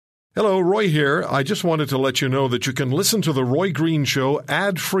Hello, Roy here. I just wanted to let you know that you can listen to The Roy Green Show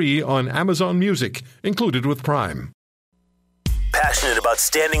ad-free on Amazon Music, included with Prime. Passionate about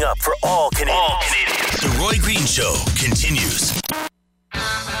standing up for all Canadians. The Roy Green Show continues.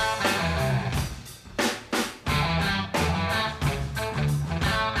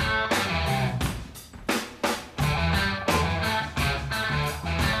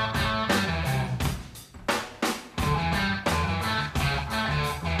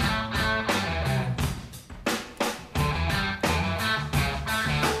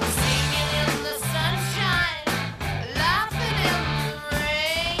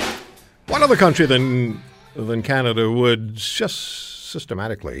 What other country than Canada would just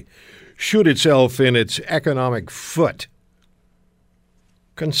systematically shoot itself in its economic foot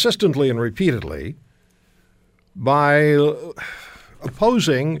consistently and repeatedly by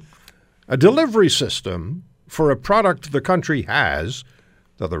opposing a delivery system for a product the country has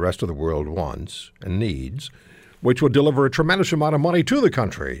that the rest of the world wants and needs, which would deliver a tremendous amount of money to the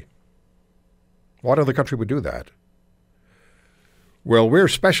country? What other country would do that? Well, we're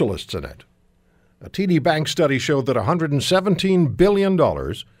specialists in it. A TD Bank study showed that $117 billion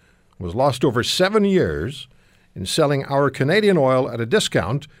was lost over 7 years in selling our Canadian oil at a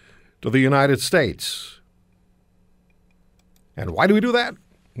discount to the United States. And why do we do that?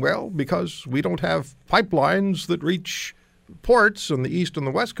 Well, because we don't have pipelines that reach ports on the east and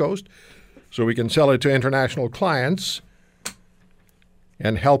the west coast, so we can sell it to international clients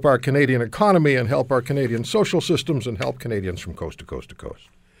and help our Canadian economy and help our Canadian social systems and help Canadians from coast to coast to coast.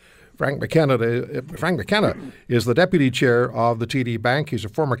 Frank McKenna is the deputy chair of the TD Bank. He's a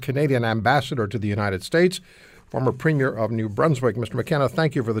former Canadian ambassador to the United States, former premier of New Brunswick. Mr. McKenna,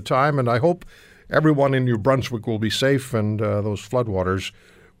 thank you for the time, and I hope everyone in New Brunswick will be safe and those floodwaters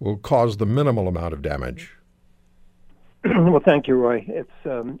will cause the minimal amount of damage. Well, thank you, Roy.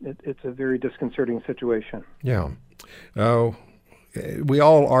 It's a very disconcerting situation. Yeah. We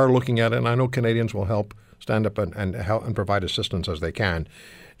all are looking at it, and I know Canadians will help stand up and help and provide assistance as they can.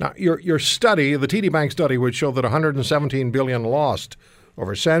 Now, your study, the TD Bank study, would show that $117 billion lost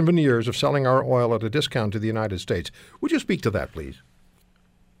over 7 years of selling our oil at a discount to the United States. Would you speak to that, please?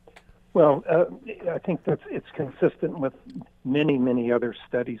 Well, I think it's consistent with many, many other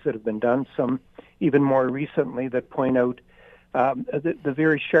studies that have been done, some even more recently that point out the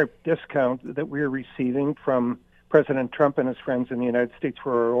very sharp discount that we're receiving from President Trump and his friends in the United States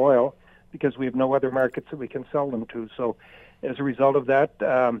for our oil, because we have no other markets that we can sell them to. So as a result of that,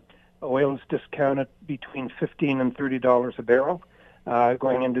 oil is discounted between $15 and $30 a barrel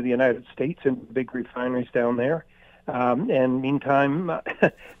going into the United States and big refineries down there. And meantime,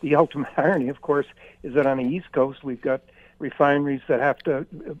 the ultimate irony, of course, is that on the East Coast, we've got refineries that have to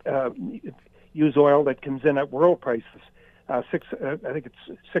use oil that comes in at world prices. I think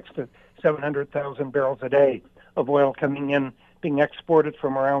it's 600,000 to 700,000 barrels a day of oil coming in, being exported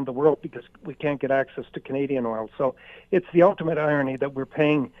from around the world because we can't get access to Canadian oil. So it's the ultimate irony that we're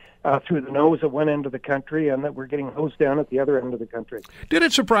paying through the nose at one end of the country and that we're getting hosed down at the other end of the country. Did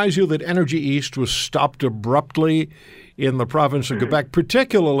it surprise you that Energy East was stopped abruptly in the province of Quebec,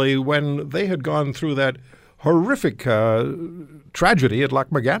 particularly when they had gone through that horrific tragedy at Lac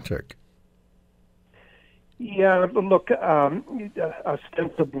Mégantic? Yeah, look,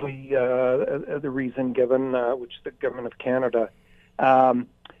 ostensibly the reason given, which the Government of Canada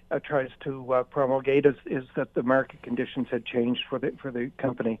tries to promulgate, is that the market conditions had changed for the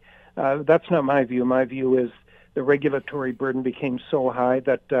company. That's not my view. My view is the regulatory burden became so high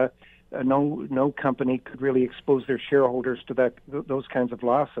that no company could really expose their shareholders to those kinds of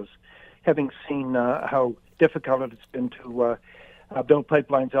losses. Having seen how difficult it's been to build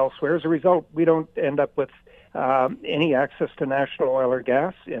pipelines elsewhere, as a result, we don't end up with any access to national oil or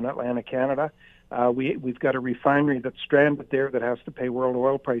gas in Atlantic Canada. We've got a refinery that's stranded there that has to pay world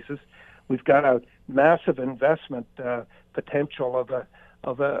oil prices. We've got a massive investment potential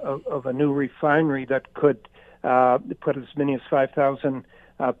of a new refinery that could put as many as 5,000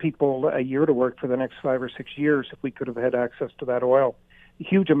 people a year to work for the next 5 or 6 years if we could have had access to that oil. A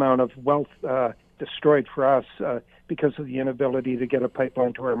huge amount of wealth destroyed for us because of the inability to get a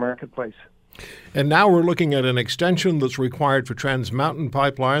pipeline to our marketplace. And now we're looking at an extension that's required for Trans Mountain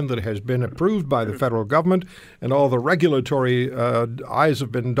Pipeline that has been approved by the federal government, and all the regulatory I's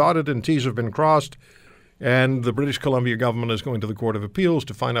have been dotted and T's have been crossed, and the British Columbia government is going to the Court of Appeals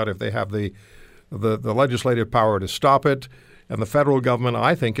to find out if they have the legislative power to stop it, and the federal government,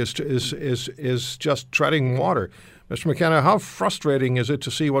 I think, is just treading water. Mr. McKenna, how frustrating is it to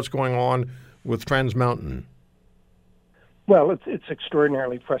see what's going on with Trans Mountain? Well, it's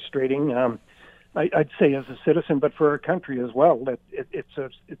extraordinarily frustrating. I'd say as a citizen, but for our country as well, that it's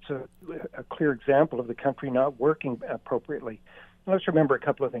a clear example of the country not working appropriately. Let's remember a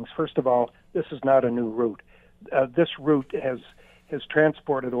couple of things. First of all, this is not a new route. This route has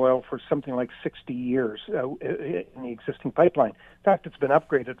transported oil for something like 60 years in the existing pipeline. In fact, it's been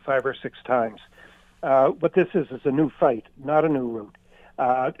upgraded 5 or 6 times. What this is a new fight, not a new route.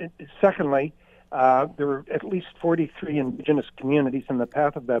 Secondly, there were at least 43 Indigenous communities in the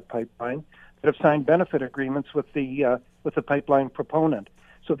path of that pipeline that have signed benefit agreements with the pipeline proponent.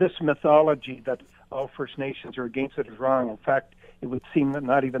 So this mythology that all First Nations are against it is wrong. In fact, it would seem that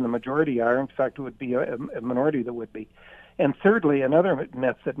not even the majority are. In fact, it would be a minority that would be. And thirdly, another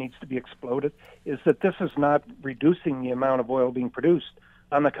myth that needs to be exploded is that this is not reducing the amount of oil being produced.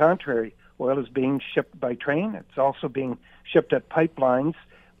 On the contrary, oil is being shipped by train. It's also being shipped at pipelines,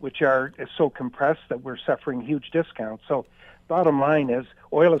 which are so compressed that we're suffering huge discounts. So bottom line is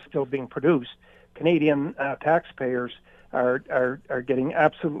oil is still being produced. Canadian taxpayers are getting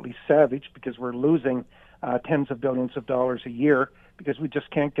absolutely savage because we're losing tens of billions of dollars a year because we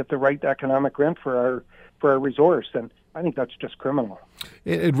just can't get the right economic rent for our resource. And I think that's just criminal.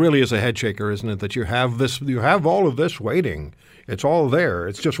 It really is a head shaker, isn't it? That you have all of this waiting. It's all there.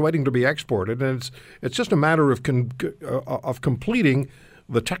 It's just waiting to be exported, and it's just a matter of completing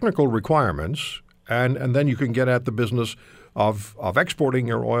the technical requirements, and then you can get at the business of exporting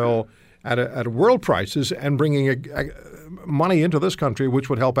your oil at world prices and bringing money into this country, which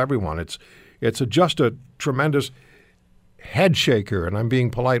would help everyone. It's just a tremendous head shaker, and I'm being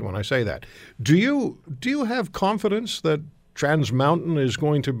polite when I say that. Do you have confidence that Trans Mountain is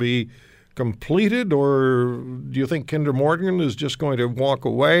going to be completed, or do you think Kinder Morgan is just going to walk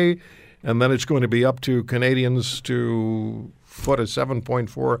away, and then it's going to be up to Canadians to foot a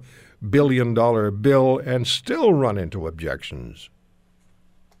 $7.4 billion bill and still run into objections?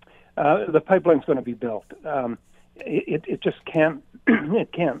 The pipeline's going to be built. It just can't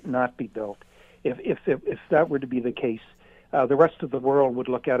it can't not be built. If that were to be the case, the rest of the world would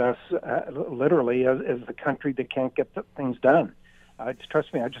look at us literally as the country that can't get things done.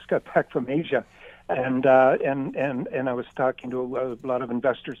 Trust me, I just got back from Asia, and I was talking to a lot of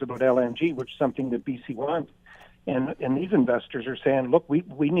investors about LNG, which is something that BC wants. And these investors are saying, look,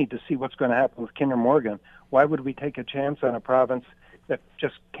 we need to see what's going to happen with Kinder Morgan. Why would we take a chance on a province that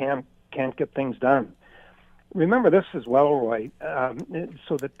just can't get things done? Remember this as well, Roy,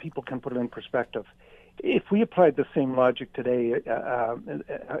 so that people can put it in perspective. If we applied the same logic today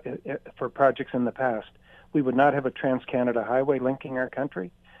for projects in the past, we would not have a Trans-Canada Highway linking our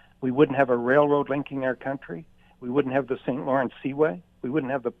country. We wouldn't have a railroad linking our country. We wouldn't have the St. Lawrence Seaway. We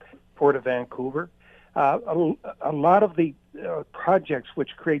wouldn't have the Port of Vancouver. A lot of the projects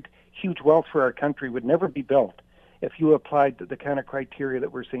which create huge wealth for our country would never be built if you applied the kind of criteria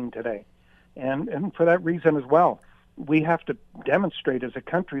that we're seeing today. And for that reason as well, we have to demonstrate as a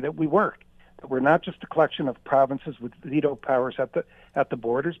country that we work, that we're not just a collection of provinces with veto powers at the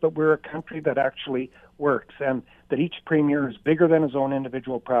borders, but we're a country that actually works, and that each premier is bigger than his own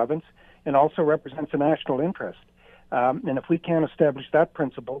individual province and also represents a national interest. And if we can't establish that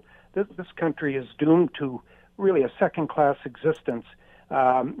principle, this country is doomed to really a second-class existence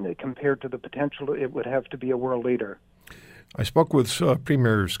compared to the potential it would have to be a world leader. I spoke with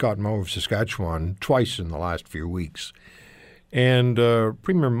Premier Scott Moe of Saskatchewan twice in the last few weeks, and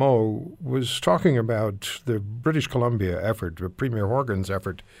Premier Moe was talking about the British Columbia effort, Premier Horgan's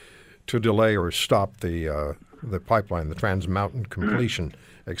effort to delay or stop the pipeline, the Trans Mountain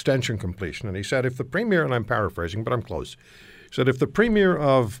extension completion. And he said if the Premier, and I'm paraphrasing, but I'm close, said if the Premier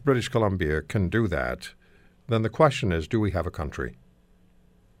of British Columbia can do that, then the question is, do we have a country?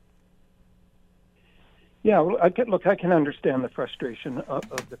 Yeah, well, I can understand the frustration of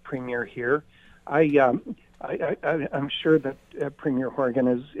the Premier here. I'm sure that Premier Horgan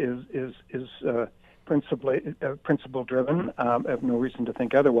is principle driven. I have no reason to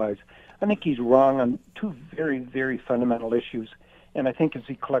think otherwise. I think he's wrong on two very, very fundamental issues, and I think as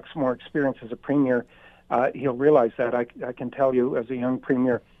he collects more experience as a Premier, he'll realize that. I can tell you, as a young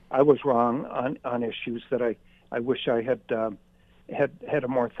Premier, I was wrong on issues that I wish I had a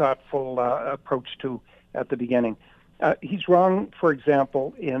more thoughtful approach to at the beginning. He's wrong, for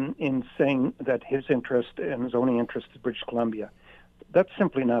example, in saying that his interest and his only interest is British Columbia. That's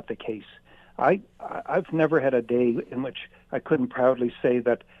simply not the case. I've never had a day in which I couldn't proudly say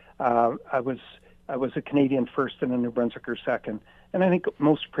that I was a Canadian first and a New Brunswicker second, and I think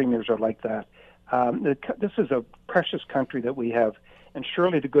most premiers are like that. This is a precious country that we have, and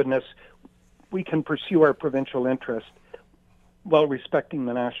surely to goodness we can pursue our provincial interest while respecting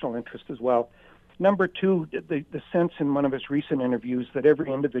the national interest as well. Number two, the sense in one of his recent interviews that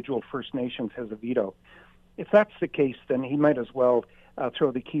every individual First Nations has a veto. If that's the case, then he might as well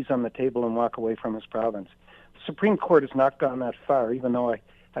throw the keys on the table and walk away from his province. The Supreme Court has not gone that far, even though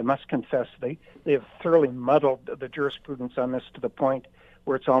I must confess they have thoroughly muddled the jurisprudence on this to the point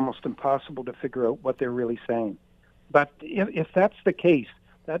where it's almost impossible to figure out what they're really saying. But if that's the case,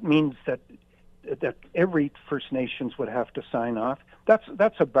 that means that every First Nations would have to sign off.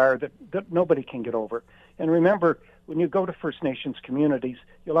 That's a bar that nobody can get over. And remember, when you go to First Nations communities,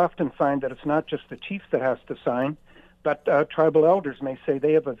 you'll often find that it's not just the chief that has to sign, but tribal elders may say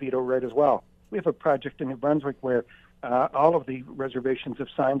they have a veto right as well. We have a project in New Brunswick where all of the reservations have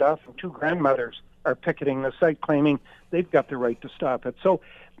signed off, and 2 grandmothers are picketing the site, claiming they've got the right to stop it. So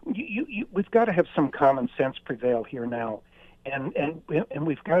we've got to have some common sense prevail here now, and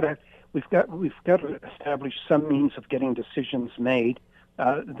we've got to establish some means of getting decisions made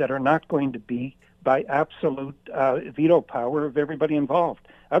that are not going to be by absolute veto power of everybody involved.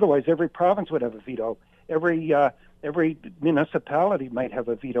 Otherwise, every province would have a veto. Every municipality might have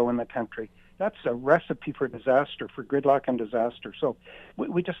a veto in the country. That's a recipe for disaster, for gridlock and disaster. So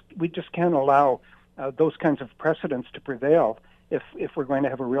we just can't allow those kinds of precedents to prevail if we're going to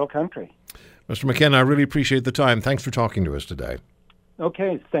have a real country. Mr. McKenna, I really appreciate the time. Thanks for talking to us today.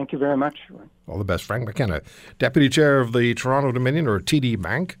 Okay, thank you very much. All the best. Frank McKenna, Deputy Chair of the Toronto Dominion, or TD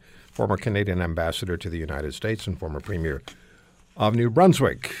Bank, former Canadian Ambassador to the United States and former Premier of New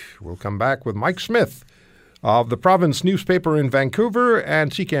Brunswick. We'll come back with Mike Smith of the Province newspaper in Vancouver and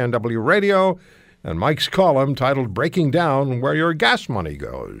CKNW Radio, and Mike's column titled Breaking Down Where Your Gas Money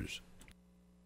Goes.